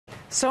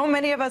So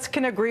many of us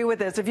can agree with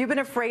this. If you've been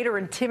afraid or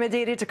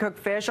intimidated to cook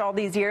fish all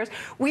these years,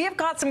 we have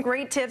got some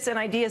great tips and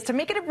ideas to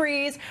make it a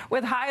breeze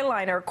with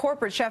Highliner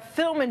corporate chef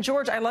Philman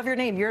George. I love your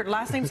name. Your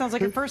last name sounds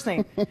like your first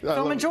name.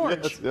 Philman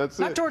George. Yes, that's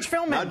Not it. George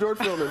Philman. Not George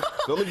Philman.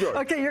 Philman George.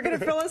 Okay, you're going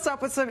to fill us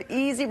up with some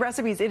easy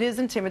recipes. It is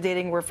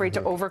intimidating. We're afraid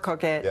to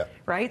overcook it,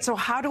 right? So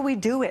how do we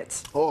do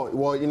it? Oh,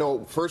 well, you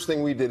know, first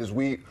thing we did is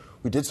we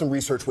did some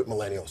research with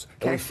millennials.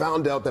 And we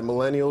found out that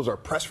millennials are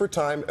pressed for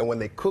time, and when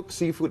they cook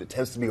seafood, it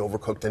tends to be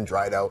overcooked and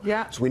dried out.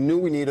 Yeah. So we knew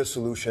we needed a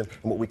solution,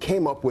 and what we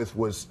came up with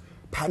was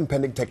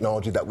patent-pending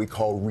technology that we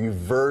call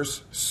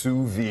reverse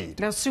sous vide.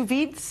 Now, sous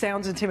vide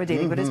sounds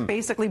intimidating, but it's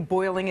basically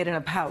boiling it in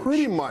a pouch.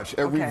 Pretty much.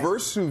 A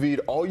reverse sous vide,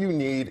 all you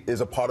need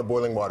is a pot of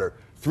boiling water.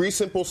 3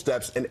 simple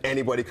steps, and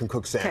anybody can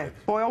cook salmon. Okay,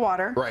 boil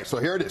water. Right, so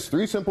here it is.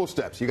 3 simple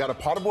steps. You got a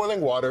pot of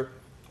boiling water.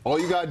 All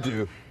you got to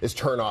do is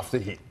turn off the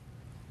heat.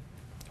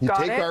 You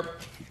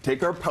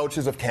take our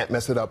pouches of Can't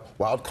Mess It Up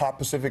wild caught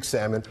Pacific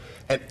salmon,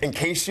 and in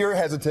case you're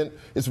hesitant,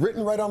 it's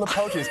written right on the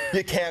pouches.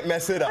 You can't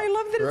mess it up. I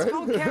love that it's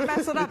called Can't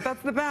Mess It Up.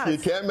 That's the best. You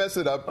can't mess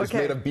it up. It's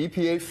made of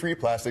BPA-free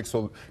plastic,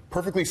 so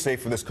perfectly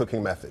safe for this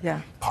cooking method.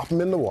 Yeah. Pop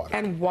them in the water.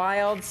 And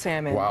wild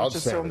salmon. Wild which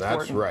is salmon. So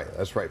important. That's right.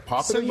 That's right.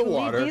 Pop so it in the you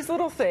water. Leave these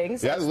little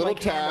things. Yeah, little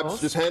like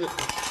tabs. Just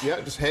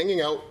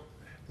hanging out,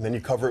 and then you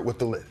cover it with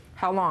the lid.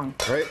 How long?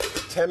 Right.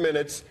 10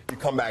 minutes. You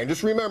come back, and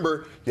just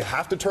remember, you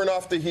have to turn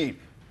off the heat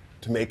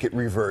to make it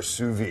reverse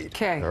sous vide.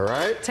 Okay. All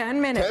right? 10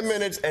 minutes. 10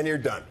 minutes and you're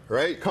done,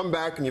 right? Come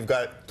back and you've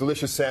got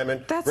delicious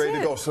salmon ready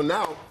to go. So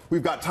now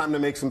we've got time to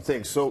make some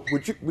things. So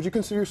would you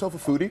consider yourself a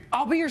foodie?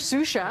 I'll be your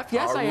sous chef.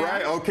 Yes, I am. All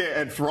right, okay.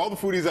 And for all the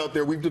foodies out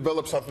there, we've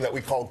developed something that we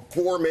call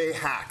gourmet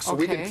hacks. So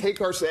we can take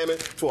our salmon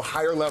to a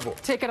higher level.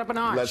 Take it up a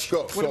notch. Let's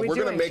go. What so we're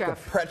going to make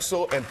chef? a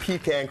pretzel and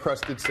pecan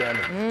crusted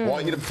salmon. I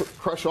want you to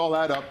crush all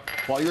that up.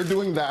 While you're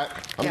doing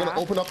that, I'm going to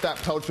open up that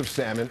pouch of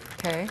salmon.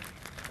 Okay.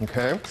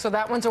 Okay. So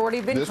that one's already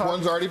been cooked. This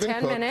one's already been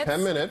 10 cooked. minutes.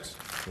 10 minutes.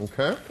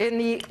 Okay. In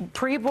the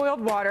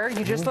pre-boiled water,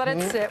 you just let it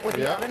sit with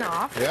the oven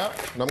off. Yeah.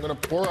 And I'm going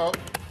to pour out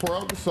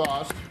the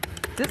sauce.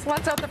 This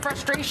lets out the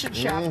frustration,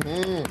 chef.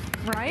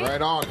 Right?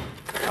 Right on.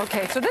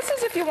 Okay, so this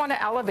is if you want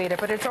to elevate it,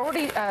 but it's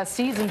already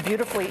seasoned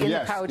beautifully in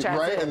the pouch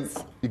as is.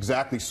 And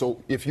exactly.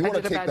 So if you want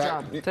to take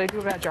that. Did I do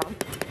a bad job?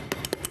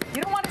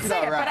 You don't want to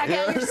say it, but I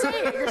get you're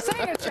saying it. You're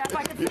saying it, chef.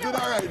 I can feel it. You did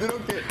all right. You did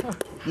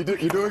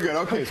okay. You're doing good.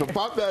 Okay, so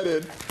pop that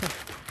in.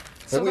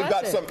 So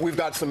and we've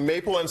got some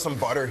maple and some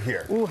butter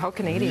here. Ooh, how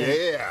Canadian.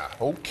 Yeah.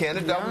 Oh,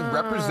 Canada, we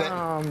represent.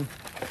 Right,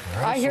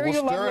 I so hear we'll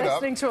you love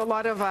listening up. to a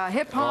lot of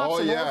hip hop,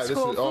 old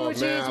school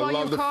Fugees man, while I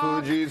love you the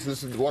cook. Fugees.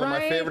 This is one of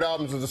my favorite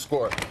albums of the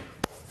score.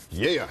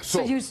 Yeah.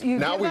 So you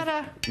now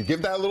you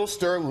give that a little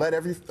stir, let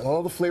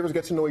all the flavors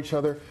get to know each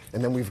other,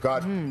 and then we've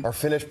got our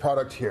finished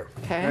product here.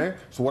 Okay.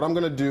 So what I'm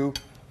going to do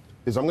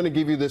is I'm going to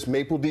give you this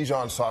maple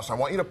Dijon sauce. I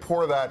want you to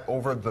pour that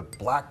over the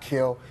black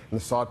kale and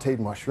the sautéed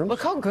mushrooms.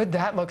 Look how good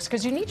that looks,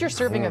 because you need your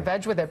serving of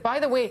veg with it. By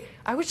the way,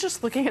 I was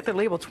just looking at the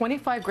label,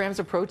 25 grams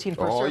of protein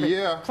per serving.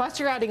 Yeah. Plus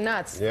you're adding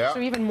nuts, so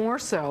even more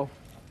so.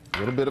 A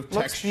little bit of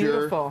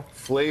texture,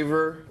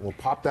 flavor. We'll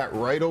pop that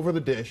right over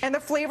the dish. And the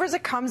flavors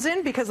it comes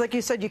in, because like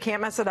you said, you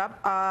can't mess it up.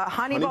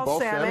 Honey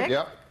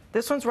balsamic.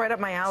 This one's right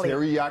up my alley.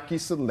 Teriyaki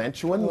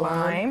cilantro and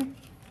lime.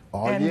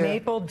 And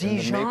maple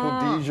Dijon. And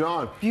maple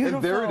Dijon. Beautiful.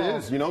 And there it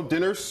is. You know,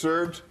 dinner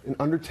served in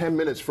under 10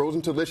 minutes.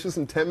 Frozen delicious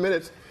in 10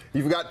 minutes.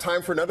 You've got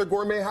time for another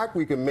gourmet hack.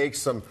 We can make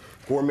some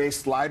gourmet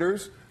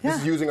sliders. This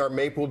is using our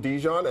maple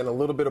Dijon and a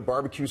little bit of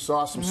barbecue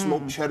sauce, some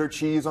smoked cheddar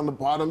cheese on the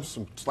bottom,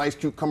 some sliced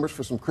cucumbers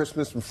for some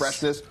crispness, some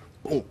freshness.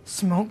 Boom.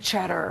 Smoked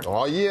cheddar.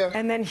 Oh, yeah.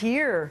 And then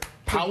here,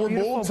 Power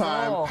bowl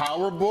time.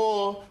 Power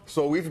bowl.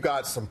 So we've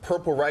got some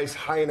purple rice,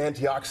 high in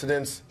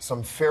antioxidants,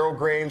 some farro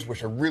grains,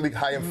 which are really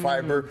high in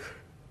fiber,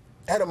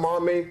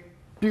 edamame,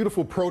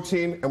 beautiful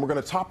protein, and we're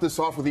going to top this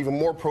off with even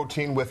more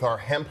protein with our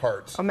hemp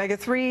hearts.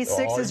 Omega-3,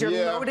 6s, you're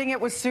loading it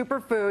with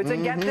superfoods.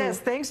 And get this,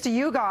 thanks to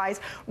you guys,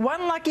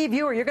 one lucky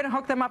viewer, you're going to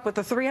hook them up with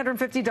a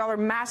 $350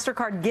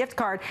 MasterCard gift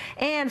card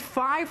and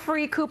 5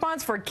 free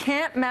coupons for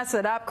Can't Mess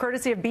It Up,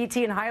 courtesy of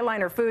BT and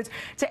Highliner Foods.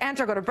 To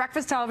enter, go to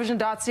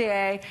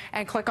breakfasttelevision.ca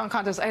and click on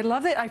contest. I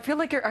love it. I feel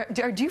like you're,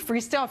 do you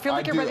freestyle? I feel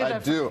like you're ready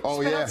to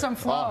spit out some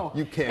flow.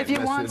 You can't If you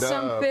want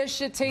some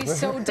fish, it tastes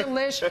so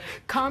delish,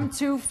 come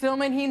to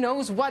Philman. He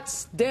knows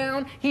what's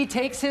down. He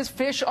takes his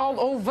fish all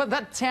over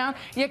the town.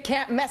 You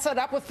can't mess it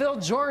up with Phil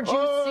George.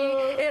 You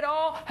see, it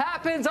all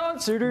happens on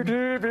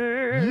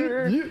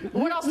CTV.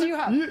 What else do you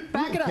have?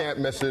 Back it up. Can't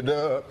mess it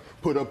up.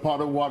 Put a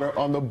pot of water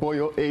on the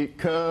boil 8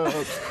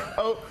 cups.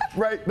 Oh,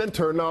 right, then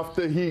turn off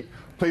the heat.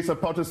 Place a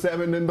pot of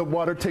salmon in the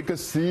water, take a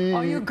seat.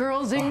 All you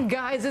girls and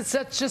guys, it's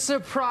such a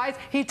surprise.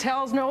 He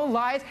tells no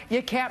lies.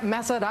 You can't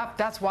mess it up.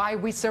 That's why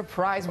we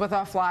surprise with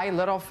a fly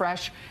little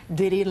fresh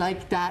ditty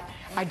like that.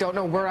 I don't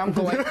know where I'm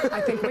going.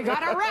 I think we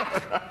got a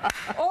wrap.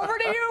 Over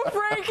to you,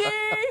 Frankie.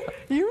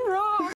 You rock.